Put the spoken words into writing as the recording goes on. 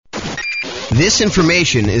This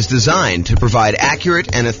information is designed to provide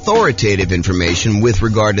accurate and authoritative information with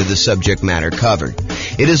regard to the subject matter covered.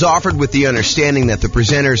 It is offered with the understanding that the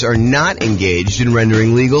presenters are not engaged in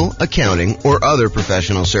rendering legal, accounting, or other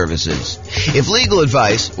professional services. If legal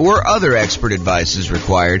advice or other expert advice is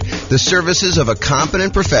required, the services of a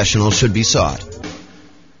competent professional should be sought.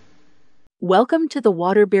 Welcome to the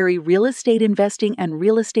Waterbury Real Estate Investing and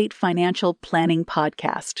Real Estate Financial Planning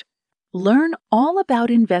Podcast. Learn all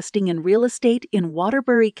about investing in real estate in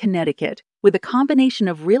Waterbury, Connecticut, with a combination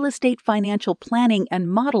of real estate financial planning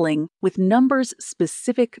and modeling with numbers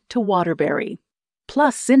specific to Waterbury,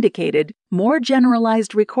 plus syndicated, more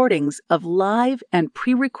generalized recordings of live and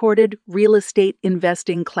pre-recorded real estate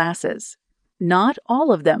investing classes. Not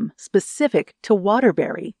all of them specific to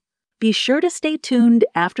Waterbury. Be sure to stay tuned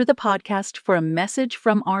after the podcast for a message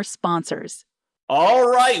from our sponsors. All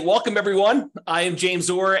right. Welcome, everyone. I am James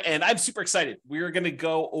Orr, and I'm super excited. We're going to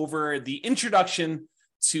go over the introduction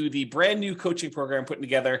to the brand new coaching program I'm putting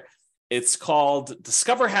together. It's called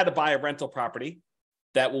Discover How to Buy a Rental Property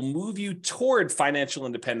that will move you toward financial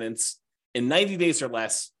independence in 90 days or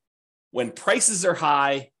less when prices are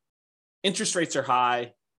high, interest rates are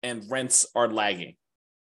high, and rents are lagging.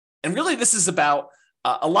 And really, this is about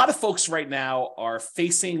a lot of folks right now are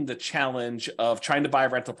facing the challenge of trying to buy a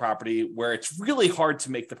rental property where it's really hard to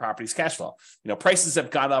make the property's cash flow. Prices have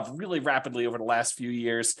gone up really rapidly over the last few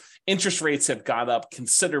years. Interest rates have gone up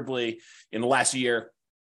considerably in the last year.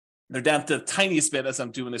 They're down to the tiniest bit as I'm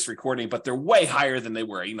doing this recording, but they're way higher than they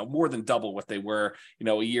were, more than double what they were,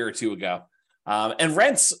 a year or two ago. And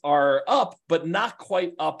rents are up, but not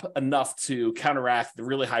quite up enough to counteract the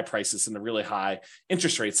really high prices and the really high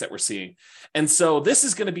interest rates that we're seeing. And so this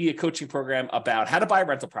is going to be a coaching program about how to buy a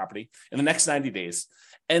rental property in the next 90 days,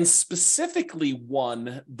 and specifically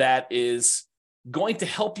one that is going to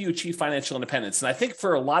help you achieve financial independence. And I think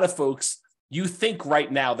for a lot of folks, you think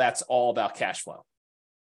right now that's all about cash flow.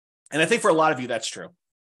 And I think for a lot of you, that's true.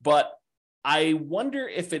 But I wonder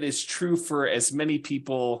if it is true for as many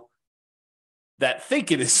people that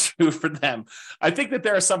think it is true for them. I think that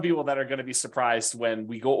there are some people that are going to be surprised when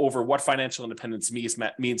we go over what financial independence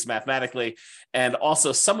means mathematically, and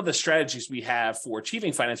also some of the strategies we have for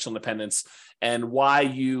achieving financial independence and why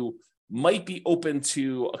you might be open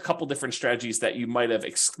to a couple different strategies that you might have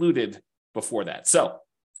excluded before that. So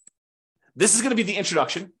this is going to be the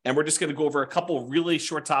introduction, and we're just going to go over a couple really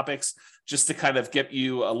short topics just to kind of get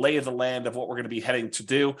you a lay of the land of what we're going to be heading to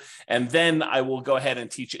do. And then I will go ahead and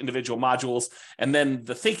teach individual modules. And then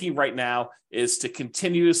the thinking right now is to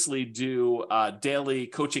continuously do daily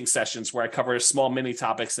coaching sessions where I cover small mini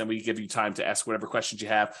topics, and we give you time to ask whatever questions you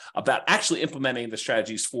have about actually implementing the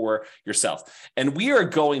strategies for yourself. And we are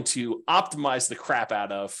going to optimize the crap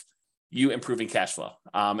out of you improving cash flow.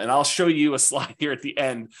 And I'll show you a slide here at the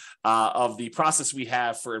end of the process we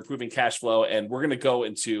have for improving cash flow. And we're going to go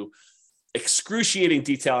into excruciating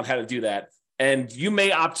detail on how to do that. And you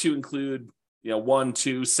may opt to include, one,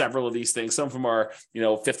 two, several of these things. Some of them are,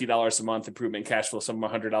 $50 a month improvement in cash flow. Some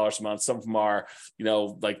of them are $100 a month. Some of them are,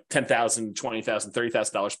 like $10,000, $20,000,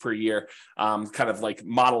 $30,000 per year, kind of like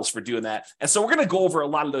models for doing that. And so we're going to go over a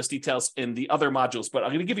lot of those details in the other modules, but I'm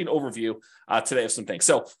going to give you an overview today of some things.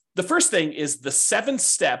 So the first thing is the 7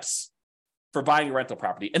 steps for buying a rental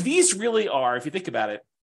property. And these really are, if you think about it,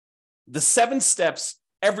 the 7 steps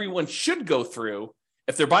everyone should go through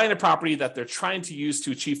if they're buying a property that they're trying to use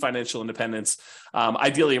to achieve financial independence,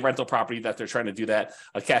 ideally a rental property that they're trying to do that,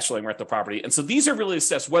 a cash flowing rental property. And so these are really the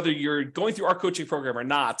steps, whether you're going through our coaching program or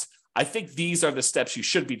not. I think these are the steps you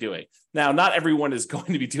should be doing. Now, not everyone is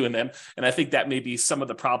going to be doing them, and I think that may be some of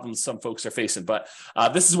the problems some folks are facing, but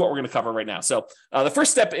this is what we're going to cover right now. So the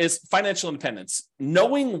first step is financial independence,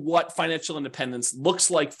 knowing what financial independence looks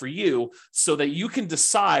like for you so that you can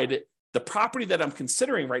decide the property that I'm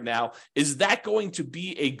considering right now, is that going to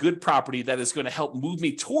be a good property that is going to help move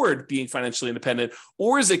me toward being financially independent?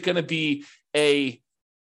 Or is it going to be a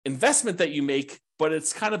investment that you make, but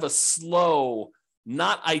it's kind of a slow,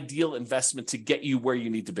 not ideal investment to get you where you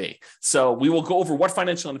need to be? So we will go over what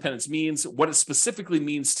financial independence means, what it specifically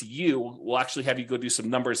means to you. We'll actually have you go do some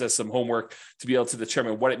numbers as some homework to be able to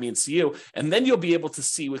determine what it means to you. And then you'll be able to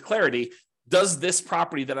see with clarity, does this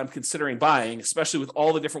property that I'm considering buying, especially with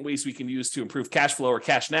all the different ways we can use to improve cash flow or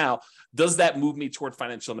cash now, does that move me toward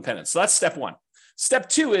financial independence? So that's step 1. Step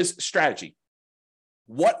 2 is strategy.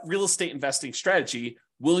 What real estate investing strategy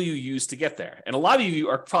will you use to get there? And a lot of you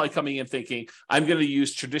are probably coming in thinking, I'm going to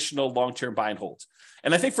use traditional long-term buy and hold.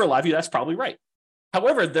 And I think for a lot of you, that's probably right.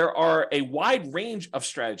 However, there are a wide range of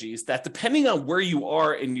strategies that, depending on where you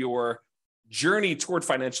are in your journey toward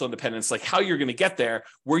financial independence, like how you're going to get there,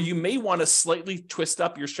 where you may want to slightly twist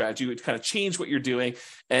up your strategy, kind of change what you're doing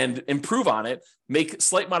and improve on it, make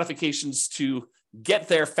slight modifications to get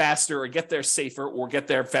there faster or get there safer or get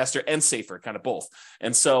there faster and safer, kind of both.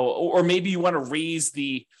 And so, or maybe you want to raise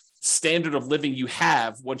the standard of living you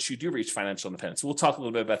have once you do reach financial independence. We'll talk a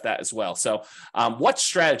little bit about that as well. So what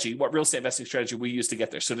real estate investing strategy we use to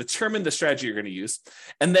get there? So determine the strategy you're going to use.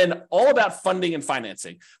 And then all about funding and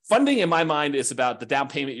financing. Funding in my mind is about the down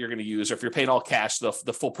payment you're going to use, or if you're paying all cash, the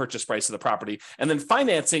full purchase price of the property. And then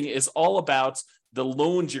financing is all about the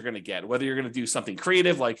loans you're going to get, whether you're going to do something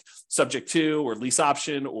creative like subject to or lease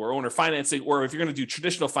option or owner financing, or if you're going to do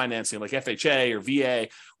traditional financing like FHA or VA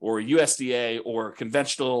or USDA or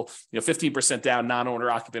conventional, 15% down,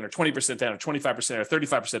 non-owner occupant, or 20% down, or 25% or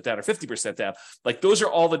 35% down, or 50% down. Like those are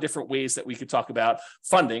all the different ways that we could talk about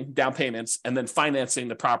funding, down payments, and then financing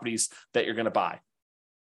the properties that you're going to buy.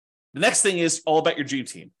 The next thing is all about your dream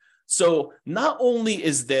team. So not only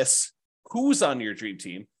is this who's on your dream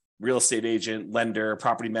team, real estate agent, lender,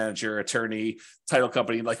 property manager, attorney, title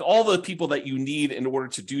company, like all the people that you need in order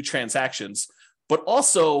to do transactions, but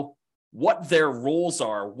also what their roles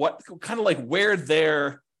are, what kind of like where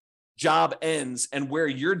their job ends and where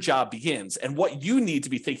your job begins, and what you need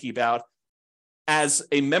to be thinking about as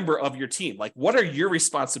a member of your team. Like, what are your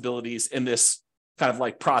responsibilities in this kind of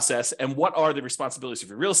like process, and what are the responsibilities of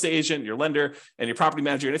your real estate agent, your lender, and your property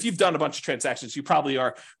manager? And if you've done a bunch of transactions, you probably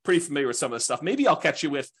are pretty familiar with some of this stuff. Maybe I'll catch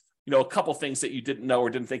you with a couple things that you didn't know or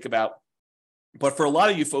didn't think about. But for a lot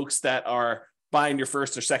of you folks that are buying your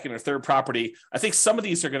first or second or third property, I think some of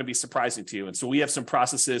these are going to be surprising to you. And so we have some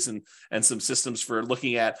processes and some systems for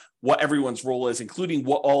looking at what everyone's role is, including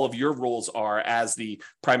what all of your roles are as the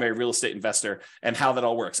primary real estate investor and how that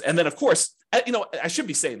all works. And then, of course, I should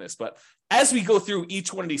be saying this, but as we go through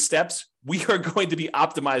each one of these steps, we are going to be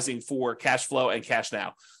optimizing for cash flow and cash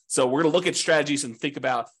now. So we're going to look at strategies and think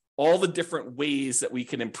about all the different ways that we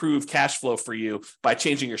can improve cash flow for you by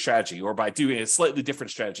changing your strategy, or by doing a slightly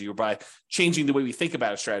different strategy, or by changing the way we think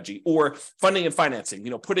about a strategy, or funding and financing,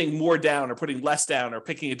 putting more down or putting less down, or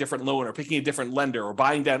picking a different loan or picking a different lender, or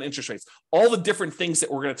buying down interest rates, all the different things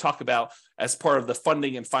that we're going to talk about as part of the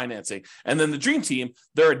funding and financing. And then the dream team,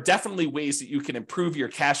 there are definitely ways that you can improve your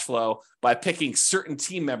cash flow by picking certain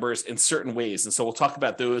team members in certain ways. And so we'll talk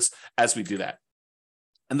about those as we do that.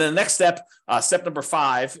 And then the next step, step number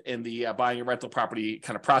 5 in the buying a rental property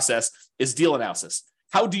kind of process, is deal analysis.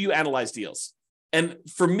 How do you analyze deals? And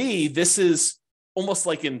for me, this is almost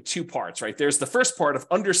like in 2 parts, right? There's the first part of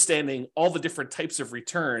understanding all the different types of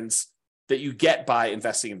returns that you get by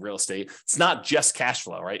investing in real estate. It's not just cash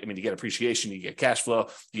flow, right? I mean, you get appreciation, you get cash flow,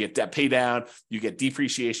 you get debt pay down, you get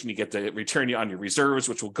depreciation, you get the return on your reserves,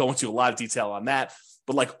 which we'll go into a lot of detail on that.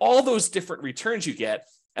 But like all those different returns you get,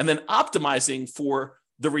 and then optimizing for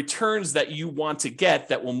the returns that you want to get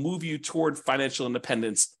that will move you toward financial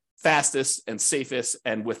independence fastest and safest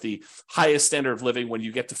and with the highest standard of living when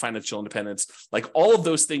you get to financial independence. Like all of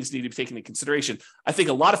those things need to be taken into consideration. I think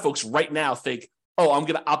a lot of folks right now think, oh, I'm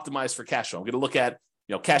going to optimize for cash flow. I'm going to look at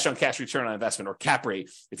cash on cash return on investment, or cap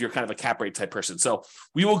rate, if you're kind of a cap rate type person. So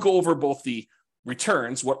we will go over both the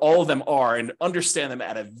returns, what all of them are, and understand them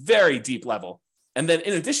at a very deep level. And then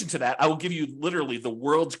in addition to that, I will give you literally the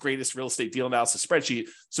world's greatest real estate deal analysis spreadsheet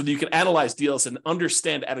so that you can analyze deals and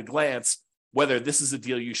understand at a glance whether this is a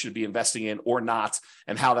deal you should be investing in or not,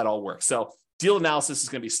 and how that all works. So deal analysis is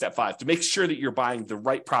going to be step 5 to make sure that you're buying the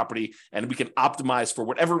right property and we can optimize for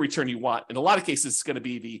whatever return you want. In a lot of cases, it's going to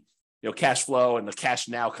be the cash flow and the cash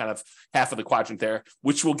now kind of half of the quadrant there,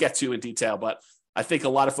 which we'll get to in detail. But I think a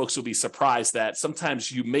lot of folks will be surprised that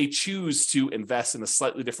sometimes you may choose to invest in a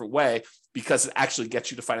slightly different way because it actually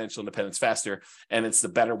gets you to financial independence faster, and it's the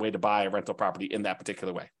better way to buy a rental property in that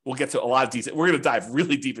particular way. We'll get to a lot of detail. We're going to dive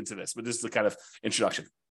really deep into this, but this is the kind of introduction.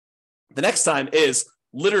 The next time is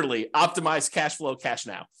literally optimize cash flow, cash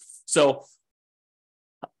now. So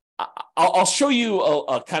I'll show you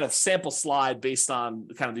a kind of sample slide based on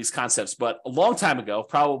kind of these concepts, but a long time ago,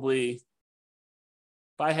 probably, if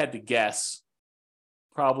I had to guess,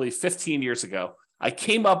 probably 15 years ago, I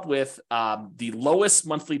came up with the lowest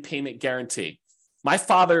monthly payment guarantee. My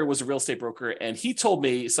father was a real estate broker, and he told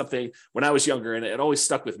me something when I was younger, and it always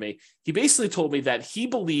stuck with me. He basically told me that he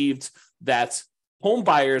believed that home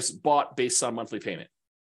buyers bought based on monthly payment,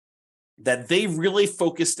 that they really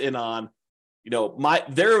focused in on,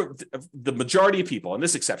 the majority of people, and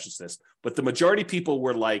this exceptions to this, but the majority of people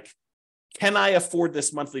were like, can I afford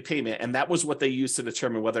this monthly payment? And that was what they used to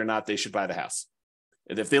determine whether or not they should buy the house.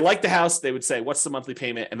 And if they like the house, they would say, what's the monthly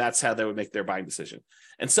payment? And that's how they would make their buying decision.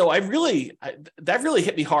 And so that really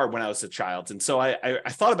hit me hard when I was a child. And so I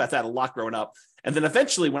thought about that a lot growing up. And then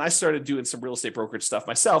eventually when I started doing some real estate brokerage stuff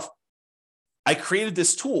myself, I created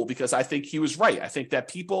this tool because I think he was right. I think that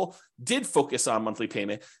people did focus on monthly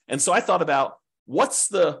payment. And so I thought about what's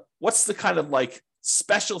the kind of like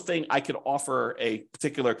special thing I could offer a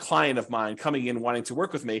particular client of mine coming in wanting to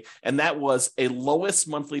work with me. And that was a lowest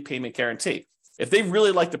monthly payment guarantee. If they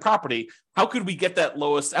really like the property, how could we get that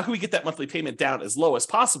monthly payment down as low as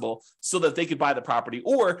possible so that they could buy the property?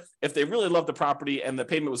 Or if they really love the property and the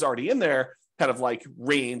payment was already in there, kind of like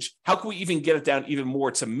range, how can we even get it down even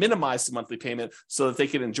more to minimize the monthly payment so that they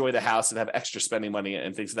can enjoy the house and have extra spending money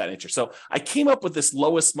and things of that nature? So I came up with this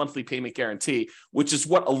lowest monthly payment guarantee, which is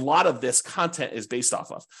what a lot of this content is based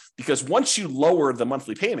off of. Because once you lower the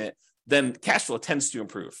monthly payment, then cash flow tends to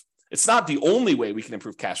improve. It's not the only way we can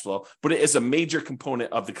improve cash flow, but it is a major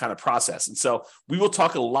component of the kind of process. And so we will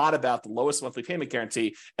talk a lot about the lowest monthly payment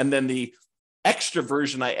guarantee and then the extra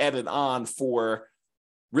version I added on for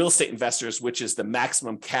real estate investors, which is the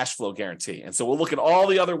maximum cash flow guarantee. And so we'll look at all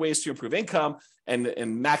the other ways to improve income and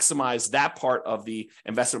maximize that part of the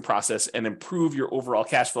investment process and improve your overall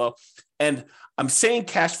cash flow. And I'm saying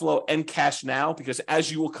cash flow and cash now because as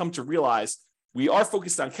you will come to realize, we are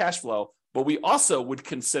focused on cash flow, but we also would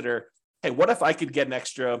consider, hey, what if I could get an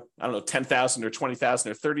extra, I don't know, $10,000 or $20,000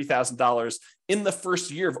 or $30,000 in the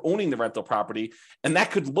first year of owning the rental property? And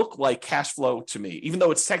that could look like cash flow to me, even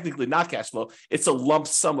though it's technically not cash flow. It's a lump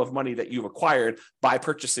sum of money that you've acquired by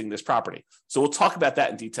purchasing this property. So we'll talk about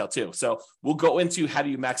that in detail too. So we'll go into how do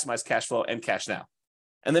you maximize cash flow and cash now.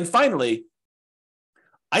 And then finally,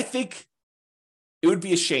 I think it would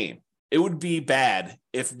be a shame. It would be bad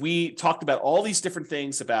if we talked about all these different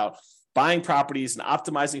things about buying properties and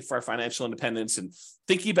optimizing for our financial independence and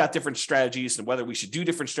thinking about different strategies and whether we should do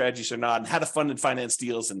different strategies or not and how to fund and finance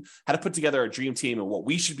deals and how to put together our dream team and what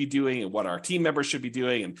we should be doing and what our team members should be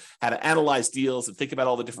doing and how to analyze deals and think about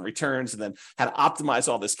all the different returns and then how to optimize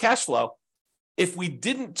all this cash flow. If we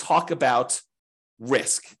didn't talk about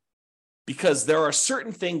risk, because there are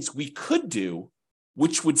certain things we could do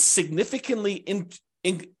which would significantly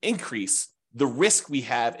increase the risk we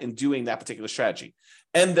have in doing that particular strategy.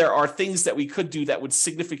 And there are things that we could do that would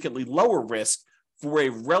significantly lower risk for a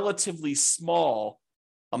relatively small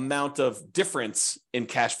amount of difference in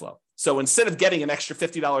cash flow. So instead of getting an extra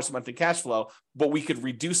 $50 a month in cash flow, but we could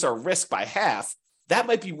reduce our risk by half, that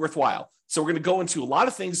might be worthwhile. So we're going to go into a lot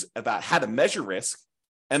of things about how to measure risk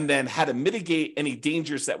and then how to mitigate any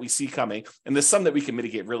dangers that we see coming. And there's some that we can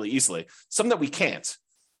mitigate really easily, some that we can't.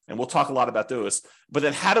 And we'll talk a lot about those. But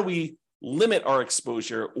then how do we limit our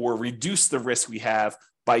exposure or reduce the risk we have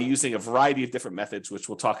by using a variety of different methods, which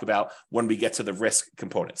we'll talk about when we get to the risk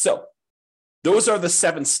component. So those are the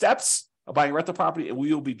 7 steps of buying a rental property, and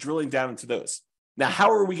we will be drilling down into those. Now,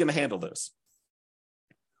 how are we going to handle those?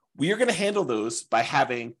 We are going to handle those by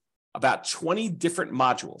having about 20 different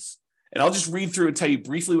modules. And I'll just read through and tell you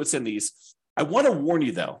briefly what's in these. I want to warn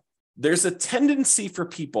you, though, there's a tendency for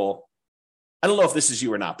people, I don't know if this is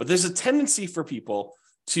you or not, but there's a tendency for people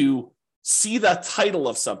to see the title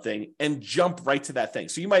of something and jump right to that thing.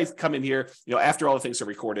 So you might come in here, after all the things are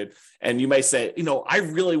recorded, and you may say, I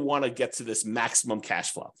really want to get to this maximum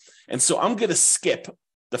cash flow. And so I'm going to skip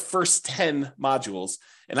the first 10 modules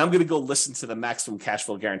and I'm going to go listen to the maximum cash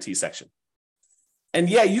flow guarantee section. And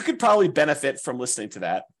yeah, you could probably benefit from listening to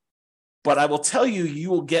that, but I will tell you,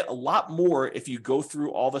 you will get a lot more if you go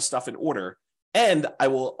through all the stuff in order. And I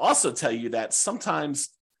will also tell you that sometimes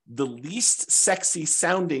the least sexy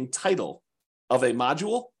sounding title of a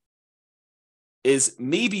module is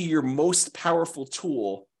maybe your most powerful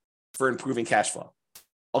tool for improving cash flow.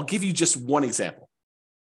 I'll give you just one example.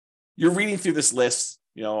 You're reading through this list,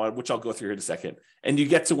 which I'll go through here in a second, and you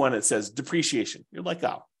get to one that says depreciation. You're like,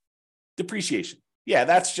 oh, depreciation. Yeah,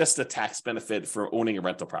 that's just a tax benefit for owning a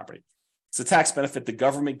rental property. It's a tax benefit the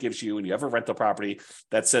government gives you when you have a rental property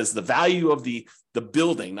that says the value of the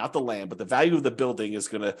building, not the land, but the value of the building is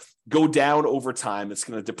going to go down over time. It's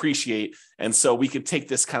going to depreciate. And so we can take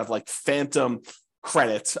this kind of like phantom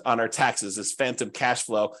credit on our taxes, this phantom cash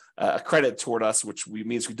flow, a credit toward us, which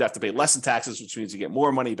means we have to pay less in taxes, which means you get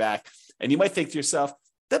more money back. And you might think to yourself,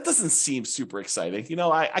 that doesn't seem super exciting.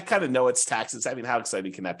 I kind of know it's taxes. I mean, how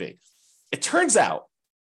exciting can that be? It turns out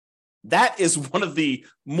that is one of the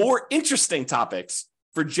more interesting topics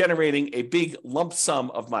for generating a big lump sum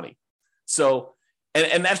of money. So,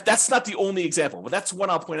 and that's not the only example, but that's one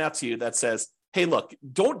I'll point out to you that says, hey, look,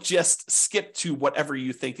 don't just skip to whatever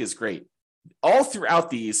you think is great. All throughout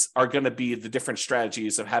these are going to be the different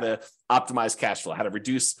strategies of how to optimize cash flow, how to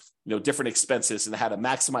reduce different expenses and how to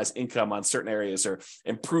maximize income on certain areas or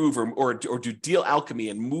improve or do deal alchemy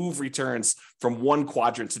and move returns from one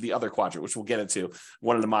quadrant to the other quadrant, which we'll get into.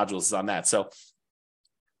 One of the modules is on that. So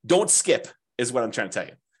don't skip is what I'm trying to tell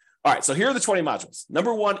you. All right, so here are the 20 modules.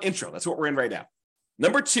 Number 1, intro. That's what we're in right now.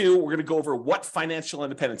 Number 2, we're going to go over what financial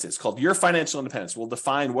independence is, called Your Financial Independence. We'll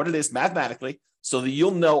define what it is mathematically so that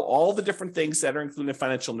you'll know all the different things that are included in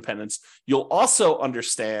financial independence. You'll also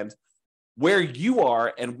understand where you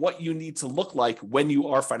are and what you need to look like when you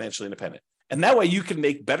are financially independent. And that way you can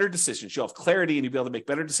make better decisions. You'll have clarity and you'll be able to make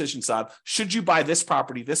better decisions on, should you buy this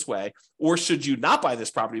property this way, or should you not buy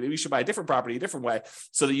this property? Maybe you should buy a different property a different way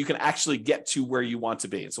so that you can actually get to where you want to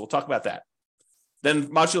be. And so we'll talk about that. Then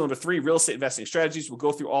module number 3, real estate investing strategies. We'll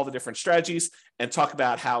go through all the different strategies and talk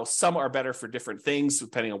about how some are better for different things,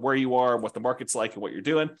 depending on where you are, what the market's like and what you're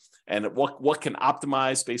doing, and what can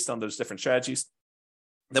optimize based on those different strategies.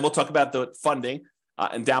 Then we'll talk about the funding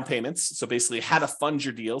and down payments. So basically how to fund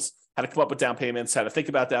your deals, how to come up with down payments, how to think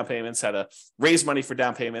about down payments, how to raise money for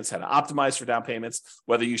down payments, how to optimize for down payments,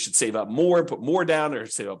 whether you should save up more, put more down, or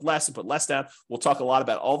save up less and put less down. We'll talk a lot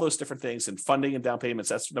about all those different things and funding and down payments.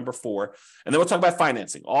 That's number 4. And then we'll talk about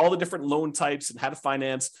financing, all the different loan types and how to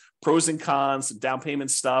finance, pros and cons, and down payment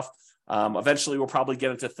stuff. Eventually, we'll probably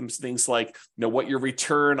get into some things like, what your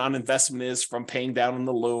return on investment is from paying down on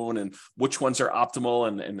the loan and which ones are optimal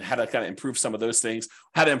and how to kind of improve some of those things,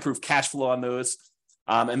 how to improve cash flow on those.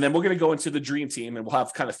 And then we're going to go into the Dream Team, and we'll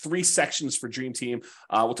have kind of 3 sections for Dream Team.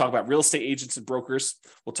 We'll talk about real estate agents and brokers.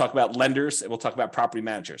 We'll talk about lenders, and we'll talk about property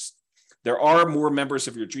managers. There are more members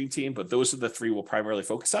of your Dream Team, but those are the 3 we'll primarily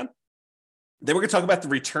focus on. Then we're going to talk about the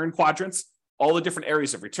return quadrants, all the different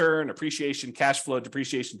areas of return, appreciation, cash flow,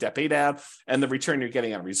 depreciation, debt pay down, and the return you're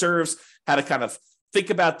getting on reserves, how to kind of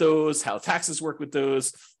think about those, how taxes work with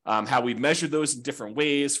those, how we measure those in different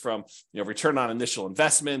ways, from return on initial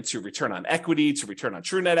investment to return on equity to return on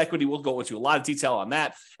true net equity. We'll go into a lot of detail on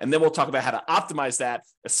that. And then we'll talk about how to optimize that,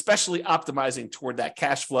 especially optimizing toward that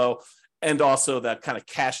cash flow and also that kind of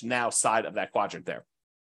cash now side of that quadrant there.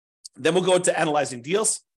 Then we'll go into analyzing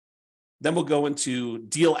deals. Then we'll go into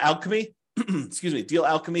deal alchemy. Excuse me. Deal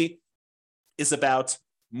alchemy is about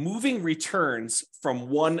moving returns from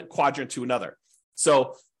one quadrant to another.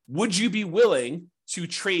 So would you be willing to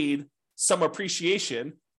trade some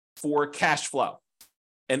appreciation for cash flow?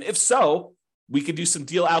 And if so, we could do some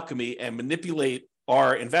deal alchemy and manipulate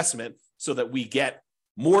our investment so that we get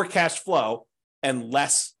more cash flow and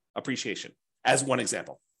less appreciation, as one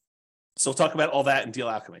example. So we'll talk about all that in deal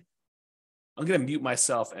alchemy. I'm going to mute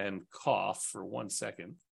myself and cough for 1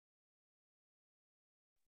 second.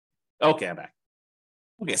 Okay, I'm back.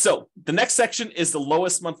 Okay, so the next section is the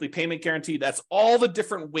lowest monthly payment guarantee. That's all the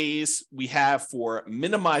different ways we have for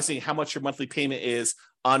minimizing how much your monthly payment is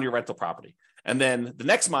on your rental property. And then the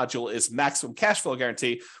next module is maximum cash flow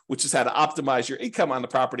guarantee, which is how to optimize your income on the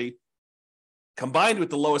property combined with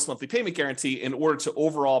the lowest monthly payment guarantee in order to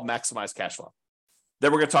overall maximize cash flow.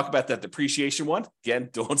 Then we're going to talk about that depreciation one. Again,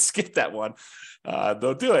 don't skip that one.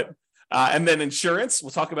 Don't do it. And then insurance.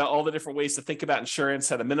 We'll talk about all the different ways to think about insurance,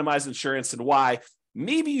 how to minimize insurance, and why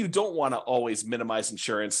maybe you don't want to always minimize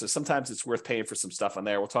insurance. So sometimes it's worth paying for some stuff on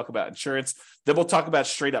there. We'll talk about insurance. Then we'll talk about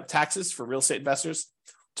straight up taxes for real estate investors.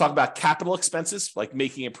 We'll talk about capital expenses, like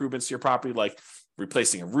making improvements to your property, like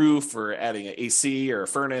replacing a roof or adding an AC or a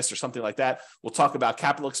furnace or something like that. We'll talk about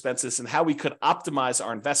capital expenses and how we could optimize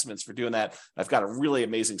our investments for doing that. I've got a really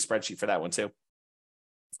amazing spreadsheet for that one too.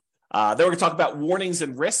 Then we're going to talk about warnings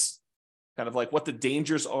and risks, kind of like what the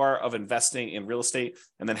dangers are of investing in real estate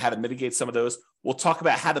and then how to mitigate some of those. We'll talk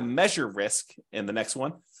about how to measure risk in the next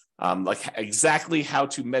one, like exactly how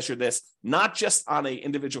to measure this, not just on an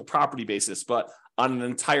individual property basis, but on an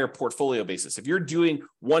entire portfolio basis. If you're doing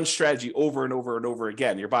one strategy over and over and over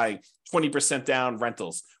again, you're buying 20% down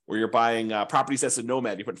rentals, or you're buying properties as a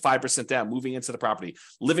nomad, you put 5% down, moving into the property,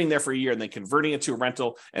 living there for a year, and then converting it to a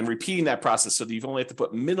rental and repeating that process so that you've only have to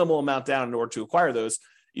put minimal amount down in order to acquire those.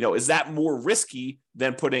 Is that more risky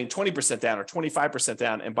than putting 20% down or 25%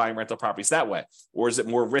 down and buying rental properties that way? Or is it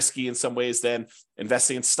more risky in some ways than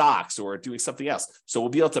investing in stocks or doing something else? So we'll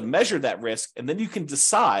be able to measure that risk, and then you can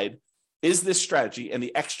decide, is this strategy and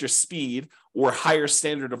the extra speed or higher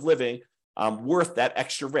standard of living worth that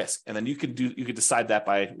extra risk? And then you can decide that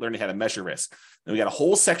by learning how to measure risk. Then we got a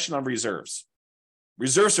whole section on reserves.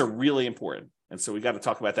 Reserves are really important. And so we got to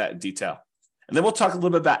talk about that in detail. And then we'll talk a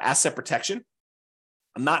little bit about asset protection.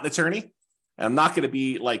 I'm not an attorney, and I'm not going to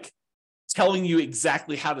be like telling you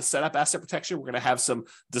exactly how to set up asset protection. We're going to have some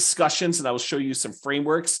discussions, and I will show you some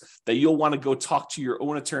frameworks that you'll want to go talk to your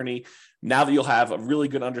own attorney now that you'll have a really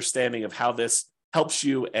good understanding of how this helps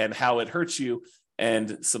you and how it hurts you,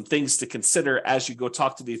 and some things to consider as you go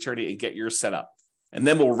talk to the attorney and get yours set up. And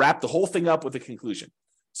then we'll wrap the whole thing up with a conclusion.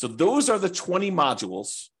 So those are the 20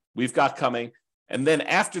 modules we've got coming. And then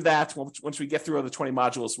after that, once we get through all the 20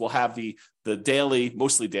 modules, we'll have the daily,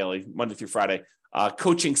 mostly daily, Monday through Friday,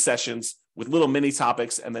 coaching sessions with little mini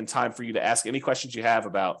topics, and then time for you to ask any questions you have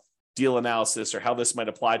about deal analysis or how this might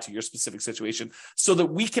apply to your specific situation, so that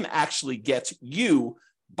we can actually get you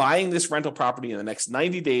buying this rental property in the next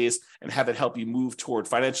 90 days and have it help you move toward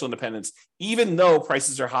financial independence, even though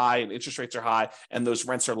prices are high and interest rates are high and those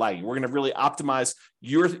rents are lagging. We're going to really optimize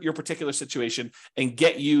your particular situation and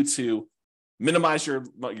get you to minimize your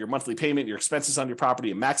monthly payment, your expenses on your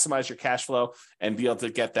property, and maximize your cash flow and be able to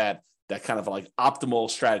get that kind of like optimal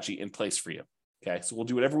strategy in place for you. Okay, so we'll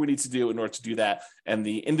do whatever we need to do in order to do that. And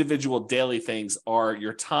the individual daily things are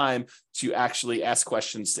your time to actually ask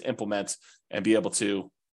questions, to implement, and be able to,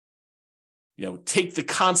 take the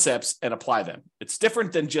concepts and apply them. It's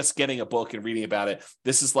different than just getting a book and reading about it.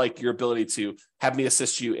 This is like your ability to have me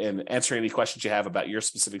assist you in answering any questions you have about your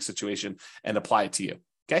specific situation and apply it to you.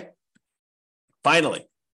 Okay. Finally.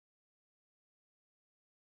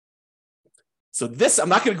 So this, I'm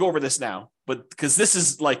not going to go over this now, but because this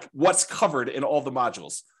is like what's covered in all the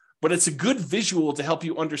modules, but it's a good visual to help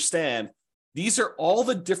you understand these are all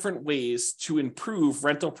the different ways to improve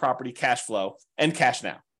rental property cash flow and cash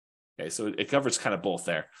now. Okay, so it covers kind of both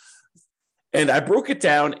there. And I broke it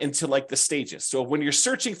down into like the stages. So when you're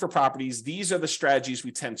searching for properties, these are the strategies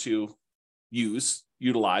we tend to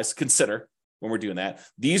utilize, consider when we're doing that.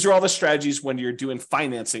 These are all the strategies when you're doing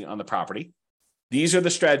financing on the property. These are the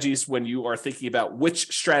strategies when you are thinking about which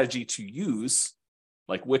strategy to use,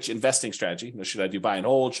 like which investing strategy. Should I do buy and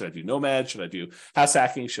hold? Should I do nomad? Should I do house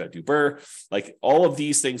hacking? Should I do BRRRR? Like all of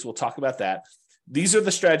these things, we'll talk about that. These are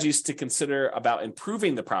the strategies to consider about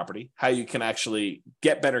improving the property, how you can actually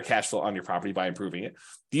get better cash flow on your property by improving it.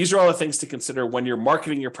 These are all the things to consider when you're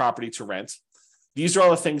marketing your property to rent. These are all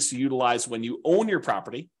the things to utilize when you own your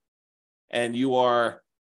property and you are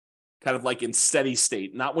kind of like in steady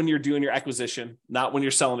state, not when you're doing your acquisition, not when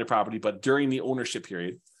you're selling your property, but during the ownership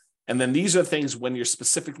period. And then these are things when you're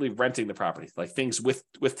specifically renting the property, like things with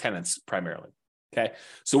tenants primarily. Okay.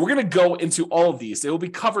 So we're going to go into all of these. They will be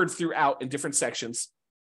covered throughout in different sections.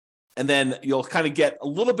 And then you'll kind of get a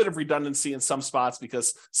little bit of redundancy in some spots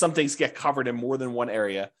because some things get covered in more than one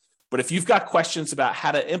area. But if you've got questions about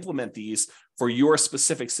how to implement these for your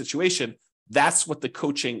specific situation, that's what the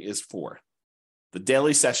coaching is for. The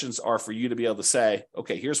daily sessions are for you to be able to say,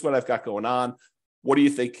 okay, here's what I've got going on. What do you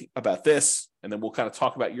think about this? And then we'll kind of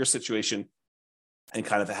talk about your situation and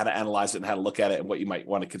kind of how to analyze it and how to look at it and what you might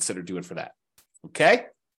want to consider doing for that. Okay,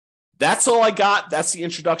 that's all I got. That's the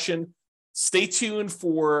introduction. Stay tuned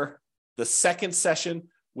for the second session,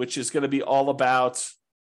 which is going to be all about,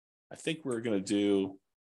 I think we're going to do,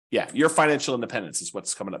 your financial independence is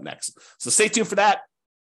what's coming up next. So stay tuned for that.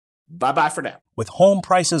 Bye-bye for now. With home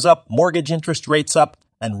prices up, mortgage interest rates up,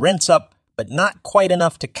 and rents up, but not quite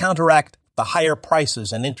enough to counteract the higher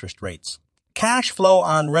prices and interest rates, cash flow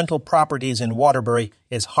on rental properties in Waterbury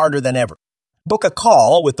is harder than ever. Book a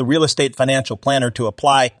call with the Real Estate Financial Planner to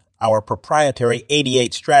apply our proprietary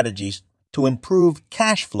 88 strategies to improve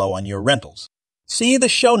cash flow on your rentals. See the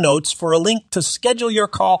show notes for a link to schedule your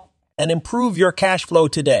call and improve your cash flow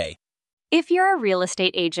today. If you're a real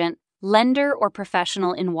estate agent, lender, or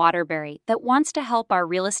professional in Waterbury that wants to help our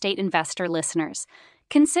real estate investor listeners,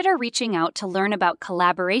 consider reaching out to learn about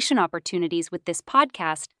collaboration opportunities with this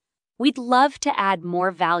podcast. We'd love to add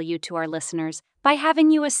more value to our listeners by having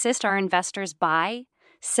you assist our investors buy,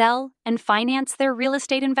 sell, and finance their real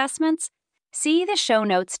estate investments. See the show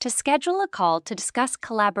notes to schedule a call to discuss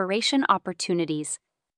collaboration opportunities.